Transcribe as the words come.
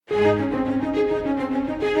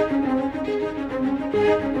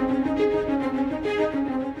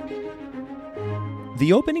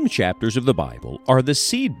The opening chapters of the Bible are the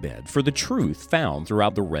seedbed for the truth found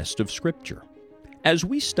throughout the rest of Scripture. As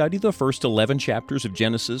we study the first 11 chapters of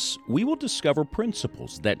Genesis, we will discover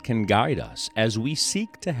principles that can guide us as we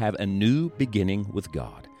seek to have a new beginning with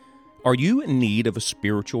God. Are you in need of a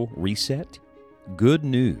spiritual reset? Good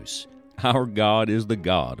news. Our God is the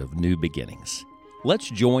God of new beginnings. Let's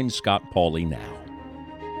join Scott Pauley now.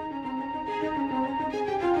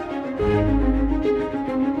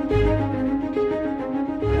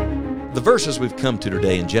 The verses we've come to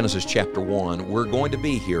today in Genesis chapter 1, we're going to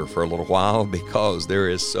be here for a little while because there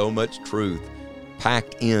is so much truth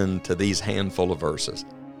packed into these handful of verses.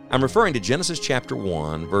 I'm referring to Genesis chapter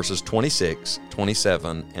 1, verses 26,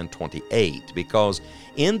 27, and 28, because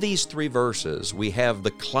in these three verses we have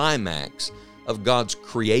the climax of God's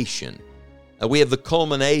creation. We have the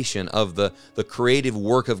culmination of the creative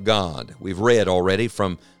work of God. We've read already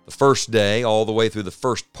from the first day all the way through the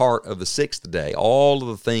first part of the sixth day, all of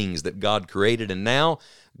the things that God created, and now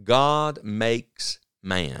God makes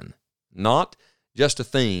man. Not just a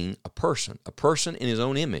thing, a person in his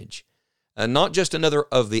own image. Not just another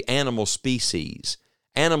of the animal species.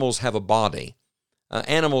 Animals have a body.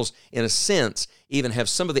 Animals, in a sense, even have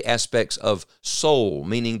some of the aspects of soul,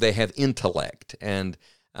 meaning they have intellect, and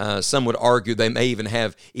some would argue they may even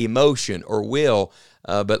have emotion or will,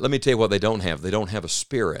 but let me tell you what they don't have. They don't have a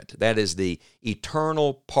spirit. That is the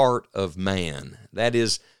eternal part of man. That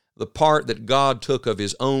is the part that God took of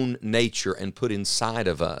His own nature and put inside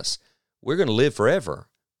of us. We're going to live forever.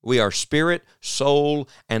 We are spirit, soul,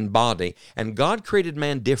 and body, and God created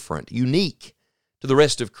man different, unique to the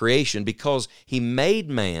rest of creation because He made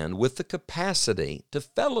man with the capacity to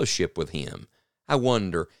fellowship with Him. I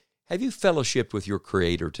wonder, have you fellowshiped with your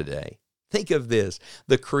Creator today? Think of this.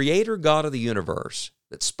 The Creator God of the universe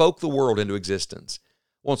that spoke the world into existence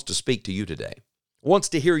wants to speak to you today, wants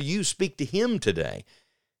to hear you speak to Him today.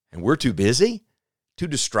 And we're too busy, too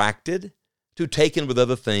distracted, too taken with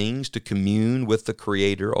other things to commune with the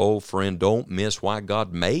Creator. Oh, friend, don't miss why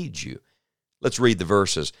God made you. Let's read the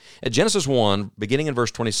verses. Genesis 1, beginning in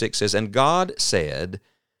verse 26 says, "And God said,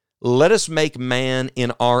 Let us make man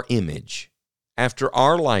in our image, after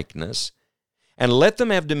our likeness, and let them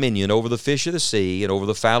have dominion over the fish of the sea, and over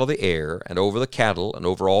the fowl of the air, and over the cattle, and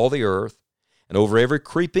over all the earth, and over every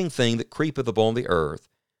creeping thing that creepeth upon the earth.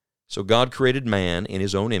 So God created man in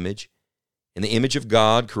His own image. In the image of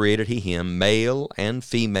God created He him, male and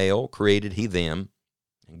female created He them.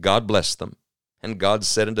 And God blessed them. And God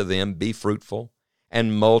said unto them, Be fruitful,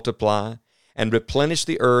 and multiply, and replenish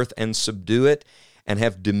the earth, and subdue it, and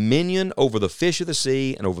have dominion over the fish of the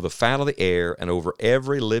sea, and over the fowl of the air, and over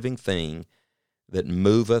every living thing that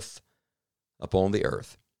moveth upon the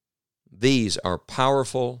earth." These are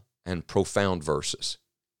powerful and profound verses.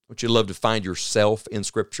 Don't you love to find yourself in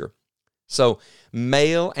Scripture? So,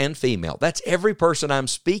 male and female, that's every person I'm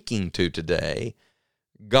speaking to today.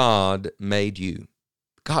 God made you.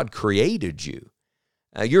 God created you.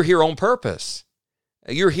 You're here on purpose.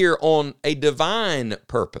 You're here on a divine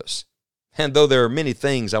purpose. And though there are many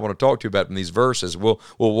things I want to talk to you about in these verses, we'll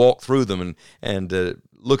walk through them and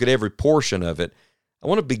look at every portion of it. I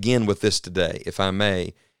want to begin with this today, if I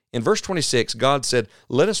may. In verse 26, God said,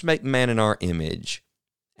 "Let us make man in our image."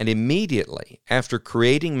 And immediately after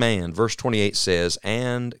creating man, verse 28 says,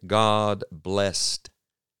 "And God blessed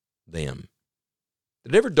them."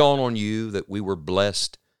 Did it ever dawn on you that we were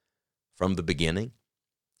blessed from the beginning?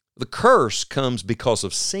 The curse comes because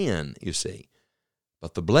of sin, you see,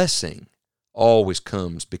 but the blessing always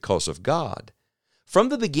comes because of God. From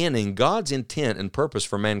the beginning, God's intent and purpose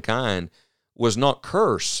for mankind was not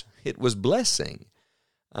curse, it was blessing.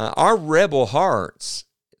 Our rebel hearts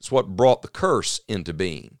is what brought the curse into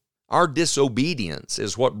being. Our disobedience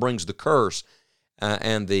is what brings the curse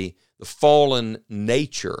and the fallen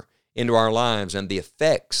nature into our lives and the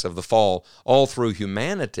effects of the fall all through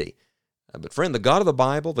humanity. But friend, the God of the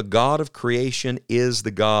Bible, the God of creation, is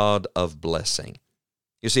the God of blessing.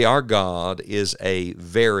 You see, our God is a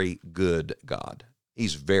very good God.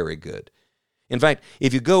 He's very good. In fact,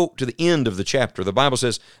 if you go to the end of the chapter, the Bible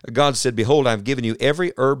says, God said, "Behold, I have given you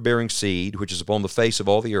every herb-bearing seed which is upon the face of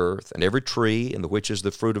all the earth, and every tree in the which is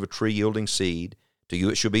the fruit of a tree yielding seed. To you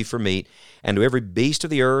it shall be for meat, and to every beast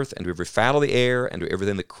of the earth, and to every fowl of the air, and to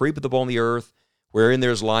everything that creepeth upon the earth, wherein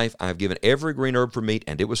there is life, I have given every green herb for meat."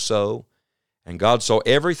 And it was so. And God saw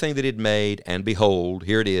everything that He had made, and behold,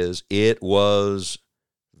 here it is, it was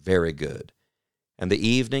very good. And the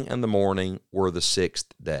evening and the morning were the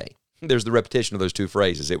sixth day. There's the repetition of those two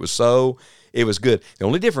phrases. It was so, it was good. The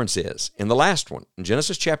only difference is, in the last one, in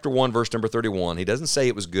Genesis chapter 1, verse number 31, He doesn't say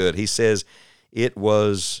it was good. He says it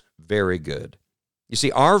was very good. You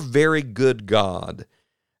see, our very good God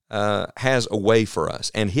has a way for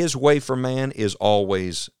us, and His way for man is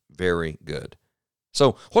always very good.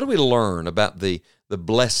 So what do we learn about the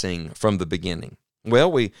blessing from the beginning?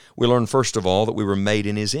 Well, we learn first of all that we were made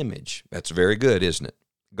in His image. That's very good, isn't it?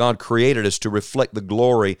 God created us to reflect the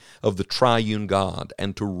glory of the triune God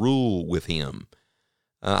and to rule with Him.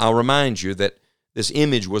 I'll remind you that this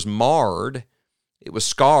image was marred, it was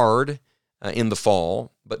scarred in the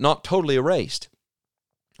fall, but not totally erased.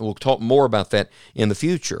 We'll talk more about that in the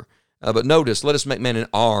future. But notice, let us make man in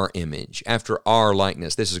our image, after our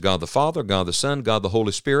likeness. This is God the Father, God the Son, God the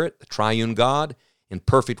Holy Spirit, the triune God, in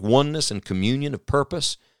perfect oneness and communion of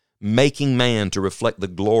purpose, making man to reflect the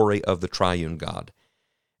glory of the triune God.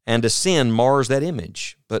 And a sin mars that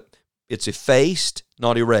image, but it's effaced,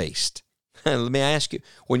 not erased. Let me ask you,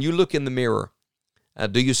 when you look in the mirror,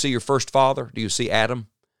 do you see your first father? Do you see Adam?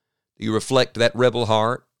 Do you reflect that rebel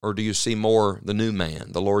heart? Or do you see more the new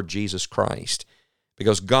man, the Lord Jesus Christ?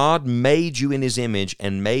 Because God made you in His image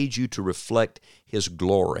and made you to reflect His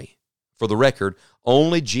glory. For the record,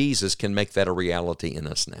 only Jesus can make that a reality in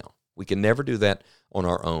us now. We can never do that on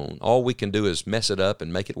our own. All we can do is mess it up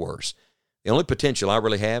and make it worse. The only potential I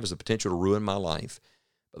really have is the potential to ruin my life.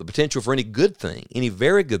 But the potential for any good thing, any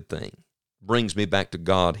very good thing, brings me back to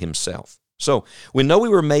God Himself. So we know we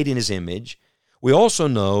were made in His image. We also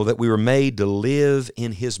know that we were made to live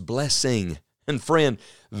in His blessing. And friend,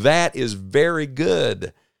 that is very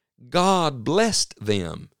good. God blessed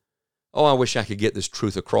them. Oh, I wish I could get this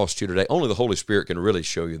truth across to you today. Only the Holy Spirit can really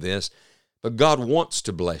show you this. But God wants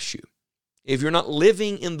to bless you. If you're not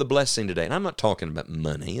living in the blessing today, and I'm not talking about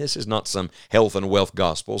money. This is not some health and wealth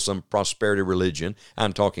gospel, some prosperity religion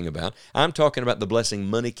I'm talking about. I'm talking about the blessing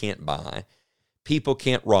money can't buy, people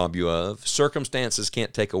can't rob you of, circumstances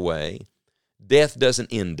can't take away, death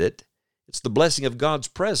doesn't end it. It's the blessing of God's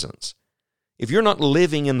presence. If you're not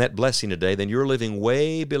living in that blessing today, then you're living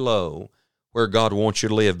way below where God wants you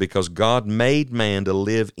to live, because God made man to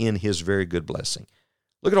live in His very good blessing.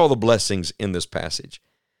 Look at all the blessings in this passage.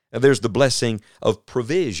 Now, there's the blessing of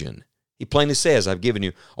provision. He plainly says, I've given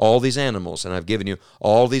you all these animals, and I've given you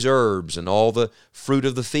all these herbs, and all the fruit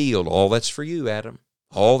of the field. All that's for you, Adam.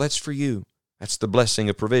 All that's for you. That's the blessing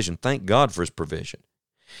of provision. Thank God for His provision.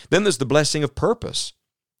 Then there's the blessing of purpose.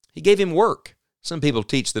 He gave him work. Some people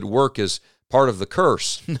teach that work is part of the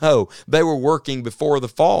curse. No, they were working before the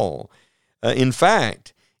fall. In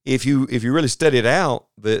fact, if you really study it out,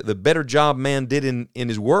 the better job man did in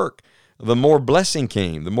his work, the more blessing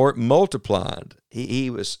came, the more it multiplied. He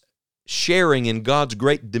was sharing in God's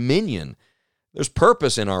great dominion. There's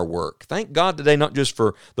purpose in our work. Thank God today, not just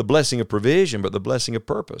for the blessing of provision, but the blessing of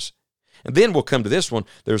purpose. And then we'll come to this one.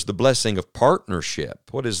 There's the blessing of partnership.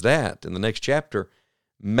 What is that? In the next chapter,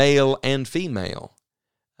 male and female.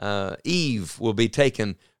 Eve will be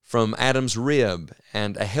taken from Adam's rib,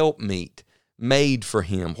 and a helpmeet made for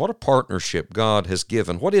him. What a partnership God has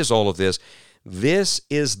given. What is all of this? This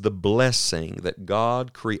is the blessing that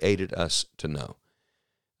God created us to know.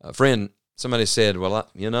 Friend, somebody said, well,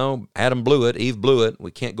 Adam blew it, Eve blew it.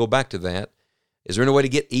 We can't go back to that. Is there any way to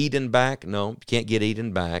get Eden back? No, you can't get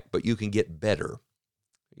Eden back, but you can get better.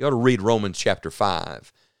 You ought to read Romans chapter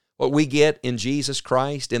 5. What we get in Jesus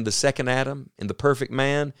Christ, in the second Adam, in the perfect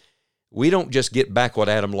man, we don't just get back what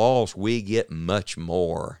Adam lost, we get much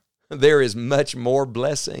more. There is much more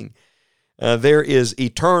blessing. There is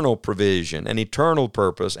eternal provision and eternal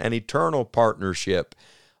purpose and eternal partnership,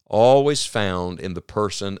 always found in the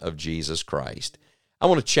person of Jesus Christ. I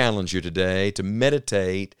want to challenge you today to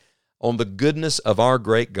meditate on the goodness of our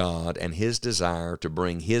great God and His desire to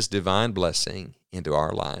bring His divine blessing into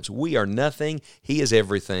our lives. We are nothing, He is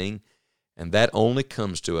everything, and that only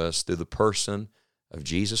comes to us through the person of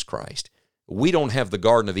Jesus Christ. We don't have the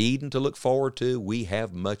Garden of Eden to look forward to. We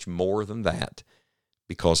have much more than that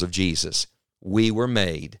because of Jesus. We were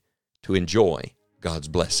made to enjoy God's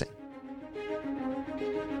blessing.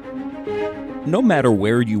 No matter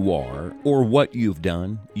where you are or what you've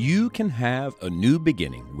done, you can have a new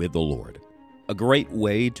beginning with the Lord. A great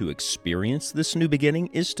way to experience this new beginning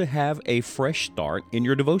is to have a fresh start in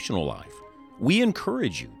your devotional life. We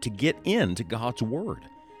encourage you to get into God's Word.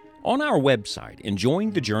 On our website,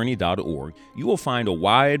 enjoyingthejourney.org, you will find a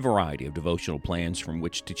wide variety of devotional plans from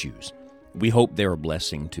which to choose. We hope they're a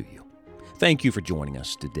blessing to you. Thank you for joining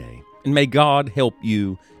us today, and may God help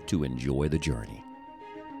you to enjoy the journey.